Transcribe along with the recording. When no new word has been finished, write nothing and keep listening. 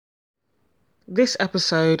This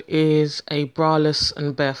episode is a braless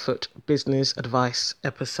and barefoot business advice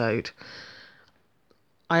episode.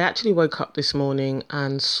 I actually woke up this morning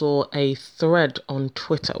and saw a thread on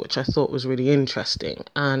Twitter, which I thought was really interesting.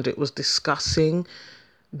 And it was discussing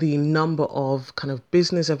the number of kind of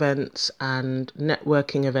business events and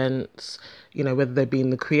networking events, whether they be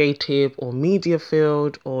in the creative or media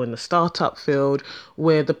field or in the startup field,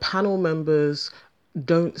 where the panel members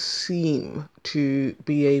don't seem to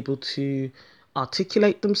be able to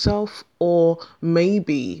articulate themselves, or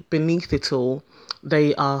maybe beneath it all,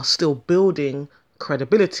 they are still building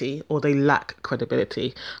credibility or they lack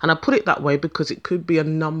credibility. And I put it that way because it could be a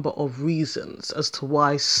number of reasons as to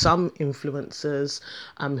why some influencers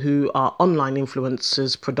who are online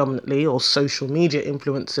influencers predominantly or social media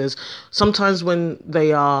influencers, sometimes when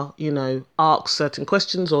they are, asked certain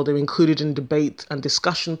questions or they're included in debate and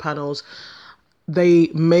discussion panels, they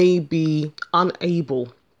may be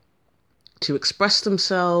unable to express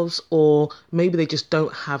themselves, or maybe they just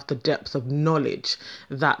don't have the depth of knowledge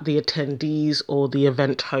that the attendees or the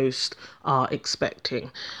event host are expecting.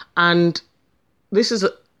 And this is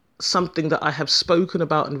something that I have spoken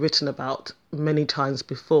about and written about many times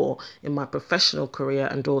before in my professional career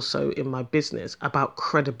and also in my business, about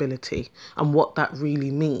credibility and what that really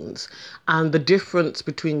means, and the difference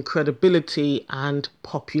between credibility and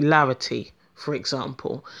popularity, for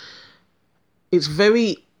example. It's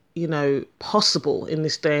very possible in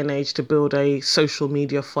this day and age to build a social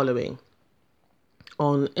media following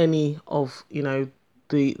on any of,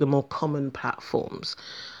 the more common platforms.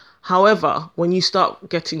 However, when you start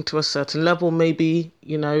getting to a certain level, maybe,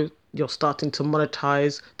 you're starting to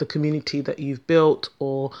monetize the community that you've built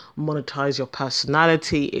or monetize your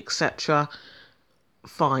personality, etc.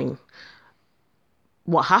 Fine.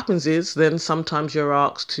 What happens is then sometimes you're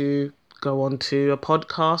asked to go on to a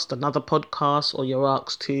podcast, another podcast, or you're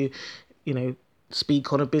asked to,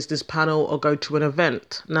 speak on a business panel or go to an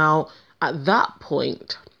event. Now, at that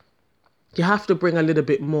point, you have to bring a little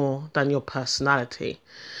bit more than your personality.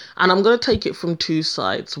 And I'm going to take it from two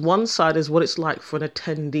sides. One side is what it's like for an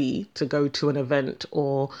attendee to go to an event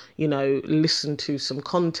or, listen to some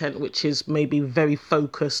content which is maybe very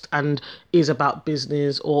focused and is about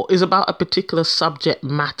business or is about a particular subject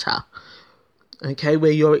matter. Okay, where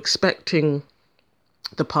you're expecting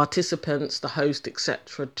the participants, the host,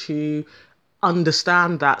 etc., to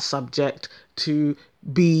understand that subject, to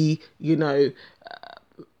be, to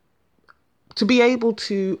be able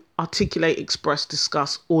to articulate, express,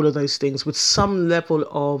 discuss all of those things with some level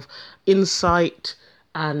of insight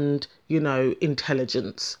and,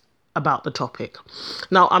 intelligence about the topic.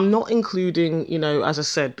 Now, I'm not including, as I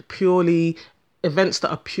said, purely events that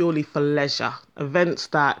are purely for leisure, events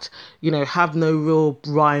that, have no real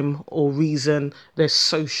rhyme or reason. They're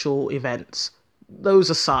social events. Those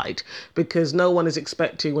aside, because no one is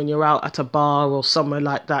expecting when you're out at a bar or somewhere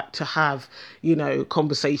like that to have,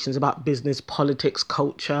 conversations about business, politics,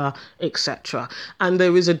 culture, etc. And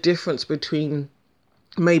there is a difference between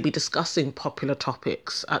maybe discussing popular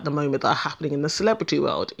topics at the moment that are happening in the celebrity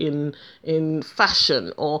world, in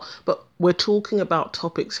fashion, but we're talking about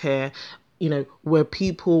topics here, where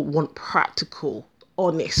people want practical,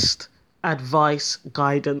 honest advice,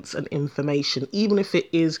 guidance, and information, even if it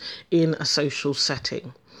is in a social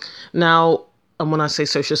setting. Now, and when I say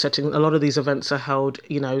social setting, a lot of these events are held,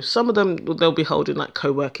 some of them, they'll be held in like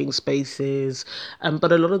co-working spaces,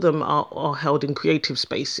 but a lot of them are held in creative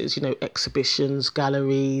spaces, exhibitions,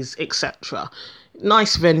 galleries, etc.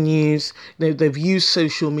 Nice venues. They've used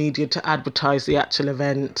social media to advertise the actual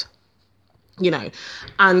event,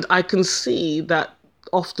 and I can see that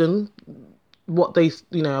often what they,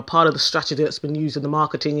 a part of the strategy that's been used in the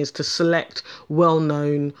marketing is to select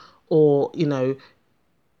well-known or,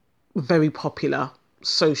 very popular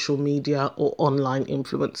social media or online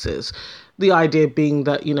influencers. The idea being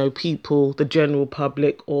that, people, the general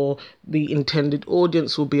public or the intended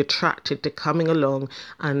audience will be attracted to coming along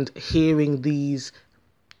and hearing these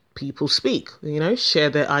people speak,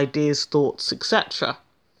 share their ideas, thoughts, etc.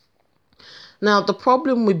 Now, the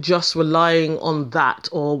problem with just relying on that,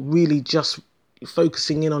 or really just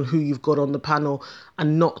focusing in on who you've got on the panel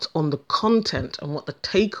and not on the content and what the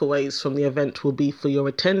takeaways from the event will be for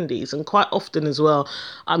your attendees. And quite often as well,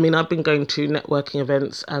 I've been going to networking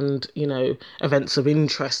events and, events of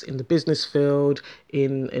interest in the business field,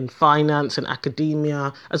 in finance and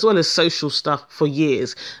academia, as well as social stuff for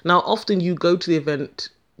years. Now, often you go to the event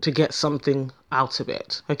to get something out of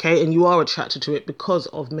it, okay? And you are attracted to it because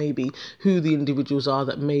of maybe who the individuals are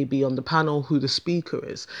that may be on the panel, who the speaker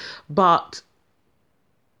is. But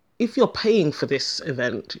if you're paying for this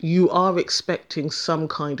event, you are expecting some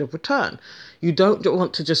kind of return. You don't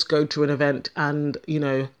want to just go to an event and,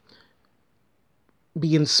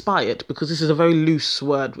 be inspired, because this is a very loose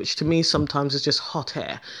word, which to me sometimes is just hot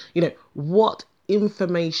air. What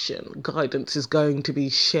information, guidance is going to be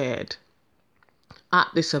shared at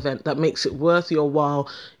this event that makes it worth your while,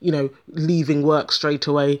 leaving work straight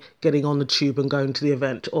away, getting on the tube and going to the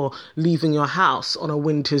event, or leaving your house on a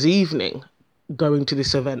winter's evening, going to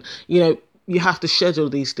this event. You have to schedule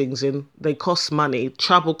these things in. They cost money.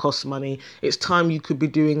 Travel costs money. It's time you could be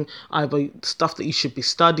doing either stuff that you should be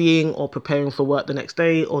studying or preparing for work the next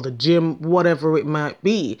day, or the gym, whatever it might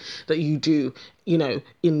be that you do,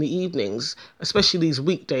 in the evenings, especially these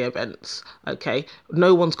weekday events. Okay.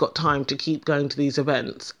 No one's got time to keep going to these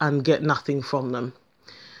events and get nothing from them.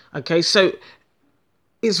 Okay. So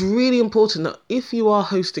it's really important that if you are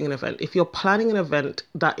hosting an event, if you're planning an event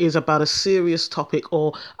that is about a serious topic,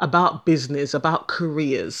 or about business, about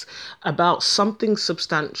careers, about something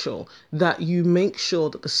substantial, that you make sure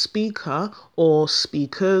that the speaker or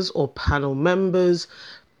speakers or panel members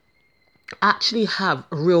actually have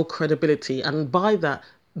real credibility. And by that,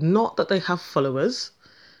 not that they have followers,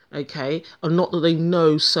 okay, or not that they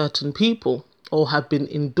know certain people or have been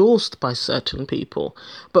endorsed by certain people,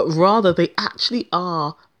 but rather they actually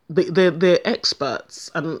are, they're experts.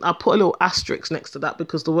 And I'll put a little asterisk next to that,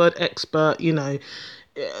 because the word expert,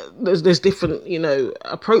 there's different,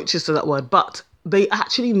 approaches to that word, but they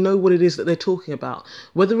actually know what it is that they're talking about,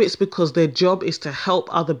 whether it's because their job is to help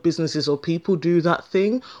other businesses or people do that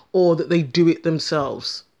thing, or that they do it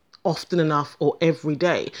themselves often enough or every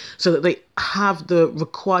day, so that they have the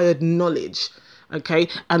required knowledge. Okay,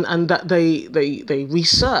 and that they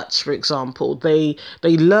research, for example, they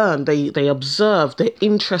learn, they observe, they're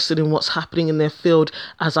interested in what's happening in their field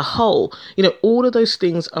as a whole. All of those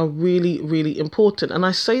things are really, really important. And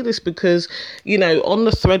I say this because, on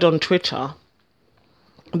the thread on Twitter,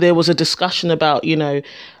 there was a discussion about,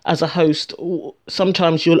 as a host,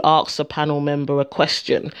 sometimes you'll ask a panel member a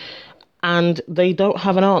question and they don't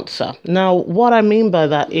have an answer. Now, what I mean by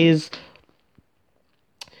that is,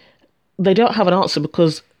 they don't have an answer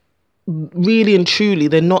because really and truly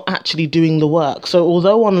they're not actually doing the work. So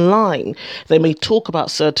although online they may talk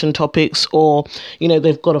about certain topics, or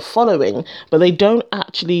they've got a following, but they don't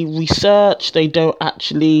actually research, they don't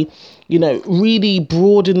actually really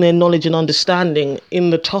broaden their knowledge and understanding in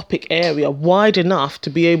the topic area wide enough to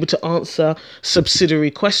be able to answer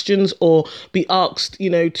subsidiary questions, or be asked,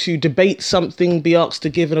 to debate something, be asked to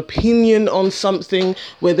give an opinion on something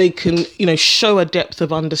where they can, show a depth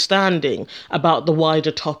of understanding about the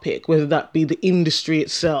wider topic, whether that be the industry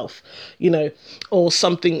itself, or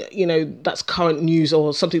something, that's current news,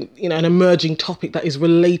 or something, an emerging topic that is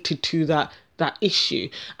related to that issue.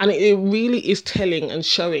 And it really is telling and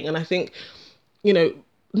showing. And I think,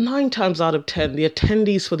 9 times out of 10, the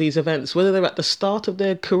attendees for these events, whether they're at the start of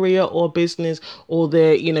their career or business, or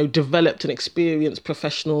they're, developed and experienced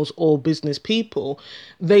professionals or business people,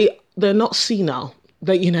 they're not senile.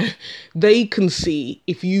 They can see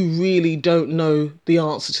if you really don't know the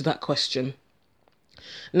answer to that question.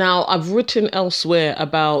 Now, I've written elsewhere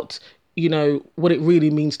about what it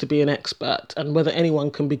really means to be an expert, and whether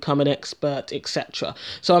anyone can become an expert, etc.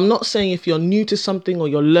 So I'm not saying if you're new to something or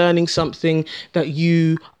you're learning something that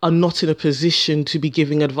you are not in a position to be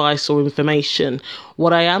giving advice or information.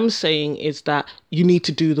 What I am saying is that you need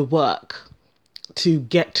to do the work to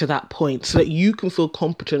get to that point, so that you can feel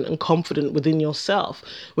competent and confident within yourself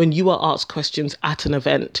when you are asked questions at an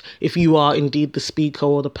event, if you are indeed the speaker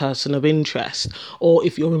or the person of interest, or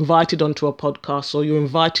if you're invited onto a podcast, or you're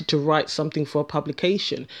invited to write something for a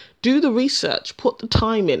publication. Do the research, put the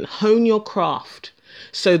time in, hone your craft,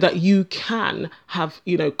 so that you can have,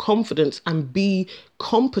 confidence and be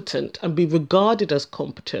competent and be regarded as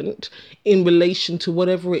competent in relation to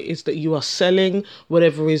whatever it is that you are selling,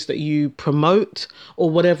 whatever it is that you promote, or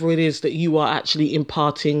whatever it is that you are actually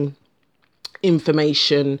imparting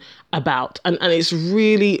information about. And it's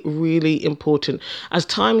really, really important. As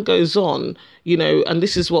time goes on, and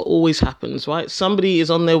this is what always happens, right? Somebody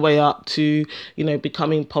is on their way up to,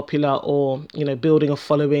 becoming popular, or, building a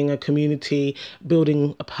following, a community,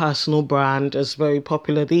 building a personal brand, as very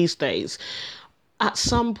popular these days. At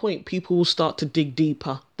some point, people will start to dig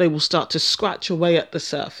deeper. They will start to scratch away at the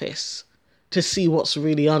surface to see what's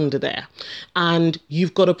really under there. And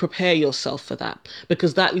you've got to prepare yourself for that,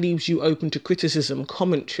 because that leaves you open to criticism,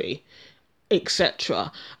 commentary,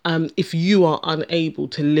 etc. If you are unable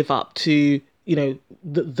to live up to,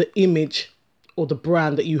 the image or the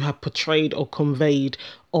brand that you have portrayed or conveyed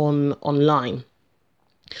online.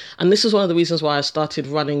 And this is one of the reasons why I started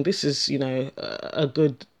running. This is, a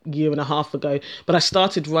good year and a half ago, but I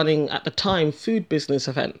started running at the time food business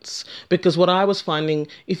events, because what I was finding,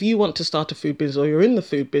 if you want to start a food business or you're in the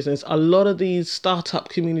food business, a lot of these startup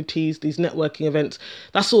communities, these networking events,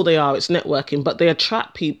 that's all they are. It's networking, but they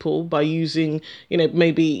attract people by using,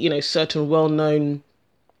 maybe, certain well-known,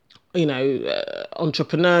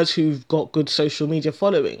 entrepreneurs who've got good social media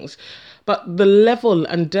followings. But the level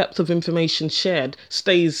and depth of information shared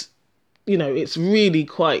stays, it's really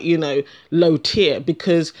quite, low tier,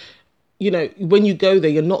 because when you go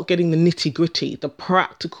there, you're not getting the nitty gritty, the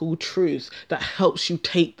practical truth that helps you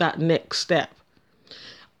take that next step.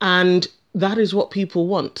 And that is what people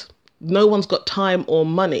want. No one's got time or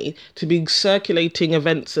money to be circulating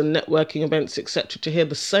events and networking events, etc., to hear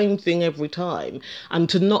the same thing every time and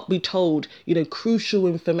to not be told, crucial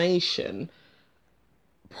information,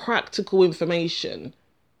 practical information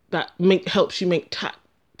that helps you make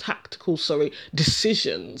tactical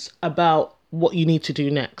decisions about what you need to do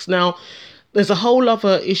next. Now, there's a whole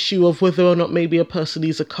other issue of whether or not maybe a person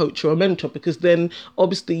is a coach or a mentor, because then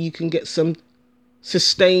obviously you can get some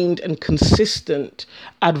sustained and consistent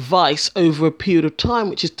advice over a period of time,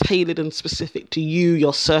 which is tailored and specific to you,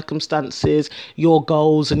 your circumstances, your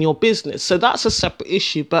goals, and your business. So that's a separate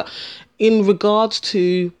issue. But in regards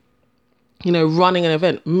to, running an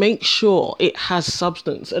event, make sure it has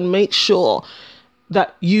substance and make sure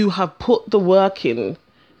that you have put the work in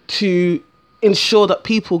to ensure that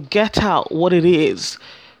people get out what it is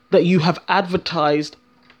that you have advertised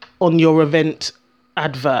on your event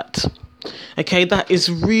advert. Okay, that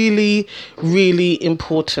is really, really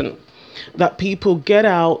important, that people get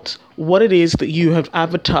out what it is that you have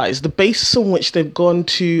advertised, the basis on which they've gone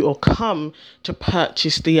to or come to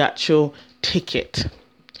purchase the actual ticket.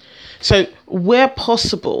 So where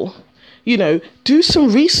possible, do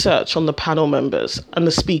some research on the panel members and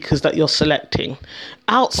the speakers that you're selecting,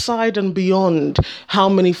 outside and beyond how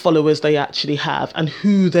many followers they actually have and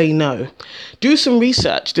who they know. Do some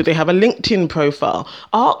research. Do they have a LinkedIn profile?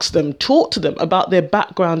 Ask them, talk to them about their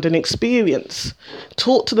background and experience.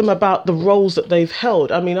 Talk to them about the roles that they've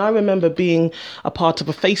held. I mean, I remember being a part of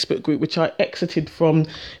a Facebook group, which I exited from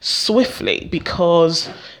swiftly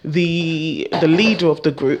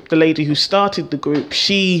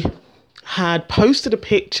she had posted a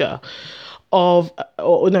picture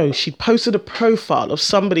she posted a profile of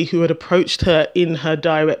somebody who had approached her in her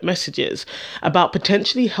direct messages about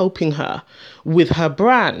potentially helping her with her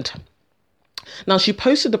brand. Now, she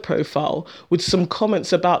posted the profile with some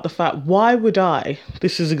comments about the fact,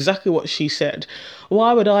 this is exactly what she said,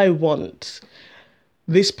 why would I want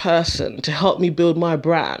this person to help me build my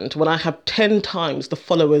brand when I have 10 times the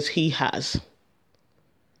followers he has?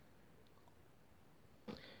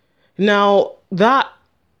 Now, that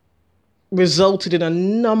resulted in a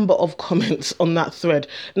number of comments on that thread.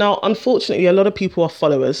 Now, unfortunately, a lot of people are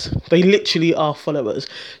followers. They literally are followers.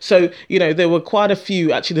 So, there were quite a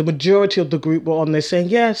few, actually, the majority of the group were on there saying,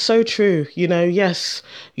 yeah, so true. Yes,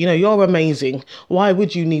 you're amazing. Why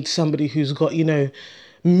would you need somebody who's got,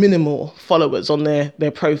 minimal followers on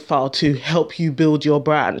their profile to help you build your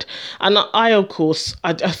brand? And I, of course,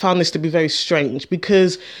 I found this to be very strange,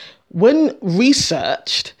 because when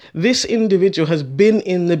researched, this individual has been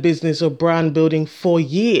in the business of brand building for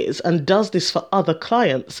years and does this for other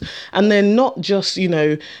clients. And they're not just,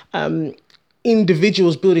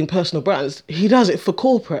 individuals building personal brands. He does it for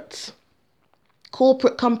corporate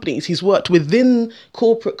companies. He's worked within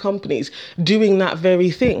corporate companies doing that very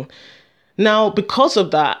thing. Now, because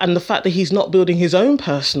of that and the fact that he's not building his own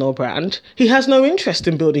personal brand, he has no interest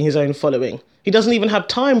in building his own following. He doesn't even have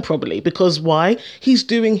time, probably, because why? He's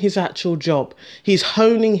doing his actual job. He's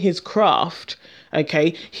honing his craft.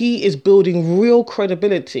 Okay, he is building real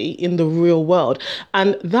credibility in the real world.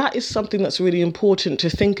 And that is something that's really important to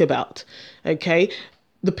think about. Okay,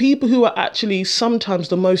 the people who are actually sometimes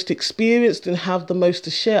the most experienced and have the most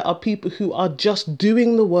to share are people who are just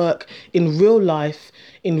doing the work in real life,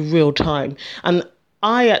 in real time. And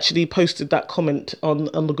I actually posted that comment on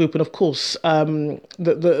the group, and of course,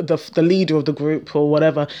 the leader of the group or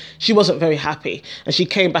whatever, she wasn't very happy, and she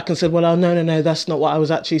came back and said, "Well, no, that's not what I was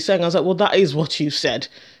actually saying." I was like, "Well, that is what you said.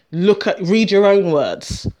 Read your own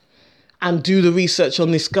words, and do the research on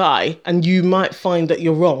this guy, and you might find that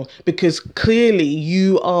you're wrong, because clearly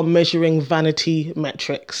you are measuring vanity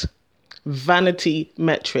metrics." Vanity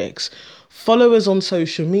metrics. Followers on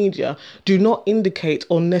social media do not indicate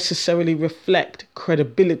or necessarily reflect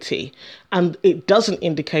credibility, and it doesn't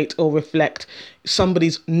indicate or reflect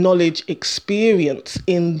somebody's knowledge, experience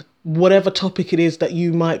in whatever topic it is that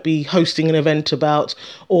you might be hosting an event about,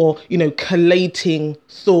 or collating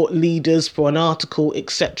thought leaders for an article,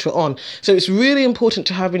 etc. on. So it's really important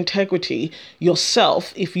to have integrity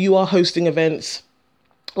yourself if you are hosting events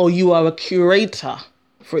or you are a curator,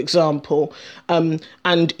 for example,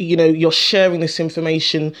 and you're sharing this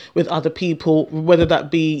information with other people, whether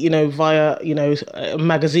that be via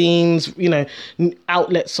magazines,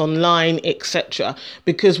 outlets online, etc.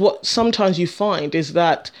 Because what sometimes you find is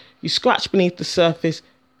that you scratch beneath the surface,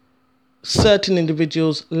 certain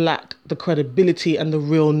individuals lack the credibility and the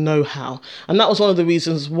real know-how, and that was one of the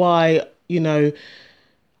reasons why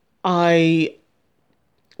I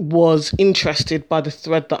was interested by the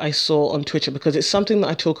thread that I saw on Twitter, because it's something that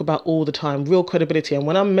I talk about all the time, real credibility. And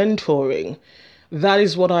when I'm mentoring, that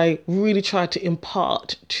is what I really try to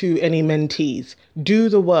impart to any mentees. Do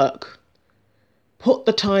the work, put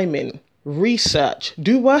the time in, research,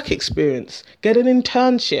 do work experience, get an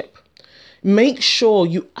internship. Make sure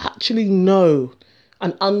you actually know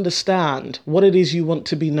and understand what it is you want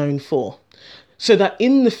to be known for, so that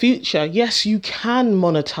in the future, yes, you can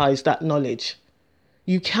monetize that knowledge.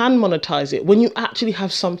 You can monetize it when you actually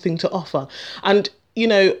have something to offer. And,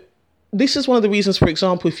 this is one of the reasons, for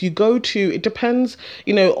example, if you go to, it depends,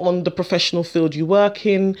 on the professional field you work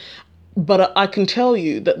in. But I can tell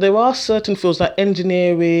you that there are certain fields like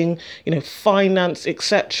engineering, finance,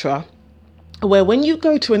 etc., where when you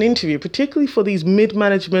go to an interview, particularly for these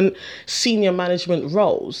mid-management, senior management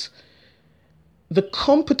roles, the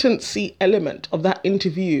competency element of that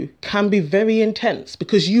interview can be very intense,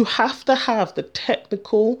 because you have to have the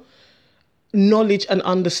technical knowledge and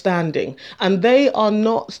understanding, and they are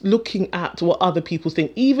not looking at what other people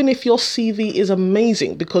think. Even if your CV is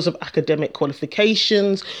amazing because of academic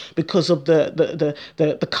qualifications, because of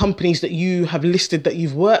the companies that you have listed that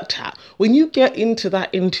you've worked at, when you get into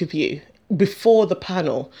that interview before the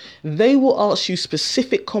panel, they will ask you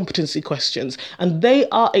specific competency questions, and they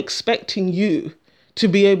are expecting you to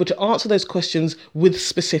be able to answer those questions with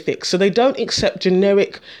specifics. So they don't accept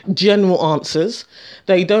generic, general answers.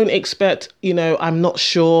 They don't expect, I'm not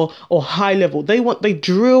sure, or high level. They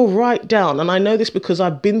drill right down. And I know this because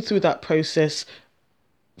I've been through that process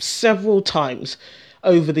several times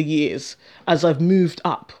over the years as I've moved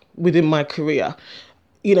up within my career.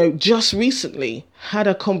 Just recently had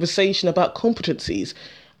a conversation about competencies,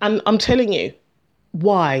 and I'm telling you,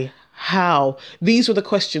 why, how, these were the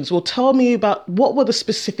questions. Well, tell me about what were the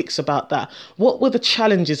specifics about that? What were the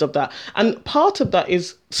challenges of that? And part of that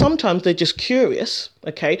is sometimes they're just curious,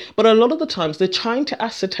 okay? But a lot of the times they're trying to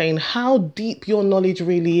ascertain how deep your knowledge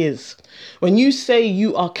really is. When you say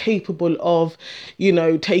you are capable of,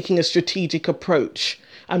 taking a strategic approach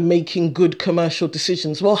and making good commercial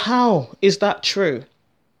decisions, well, how is that true?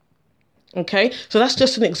 Okay, so that's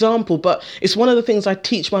just an example, but it's one of the things I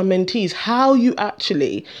teach my mentees, how you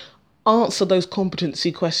actually answer those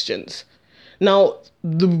competency questions. Now,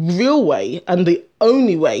 the real way and the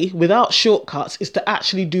only way without shortcuts is to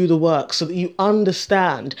actually do the work so that you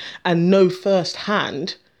understand and know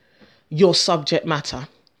firsthand your subject matter.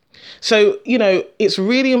 So, it's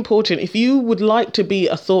really important. If you would like to be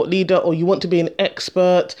a thought leader, or you want to be an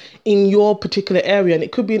expert in your particular area, and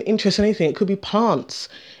it could be an interest in anything, it could be plants,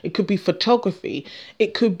 it could be photography,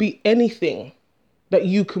 it could be anything that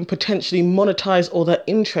you can potentially monetize or that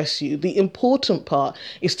interests you. The important part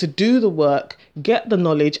is to do the work, get the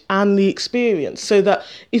knowledge and the experience, so that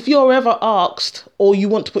if you're ever asked or you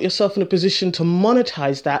want to put yourself in a position to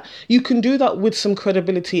monetize that, you can do that with some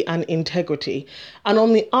credibility and integrity. And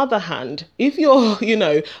on the other hand, if you're,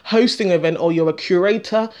 hosting an event, or you're a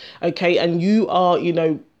curator, okay, and you are,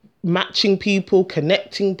 matching people,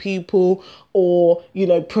 connecting people, or,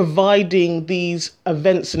 providing these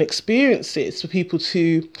events and experiences for people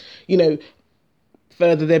to,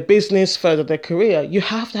 further their business, further their career, you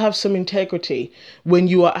have to have some integrity when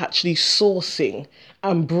you are actually sourcing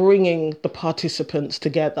and bringing the participants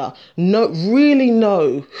together. Really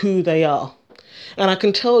know who they are. And I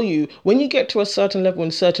can tell you, when you get to a certain level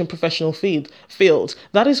in certain professional fields,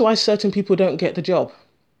 that is why certain people don't get the job.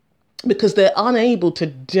 Because they're unable to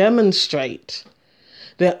demonstrate,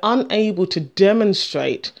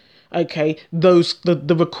 okay,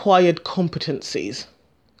 the required competencies.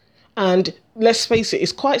 And let's face it,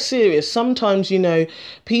 it's quite serious. Sometimes,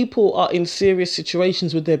 people are in serious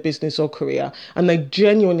situations with their business or career, and they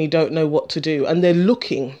genuinely don't know what to do. And they're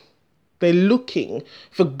looking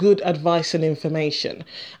for good advice and information.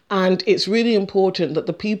 And it's really important that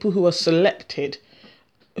the people who are selected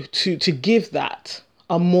to give that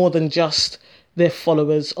are more than just their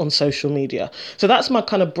followers on social media. So that's my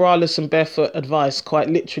kind of braless and barefoot advice, quite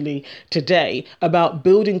literally, today, about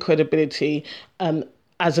building credibility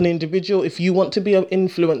as an individual, if you want to be an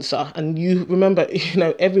influencer, and you remember,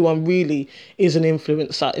 everyone really is an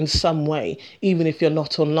influencer in some way, even if you're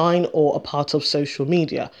not online or a part of social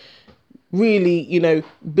media. Really,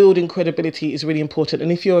 building credibility is really important.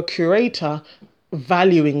 And if you're a curator,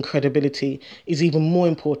 valuing credibility is even more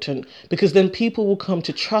important, because then people will come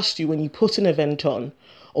to trust you when you put an event on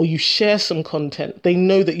or you share some content. They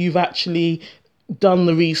know that you've actually done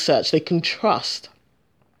the research. They can trust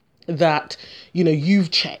that,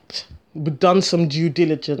 you've checked, done some due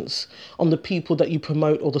diligence on the people that you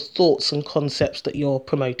promote or the thoughts and concepts that you're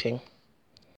promoting.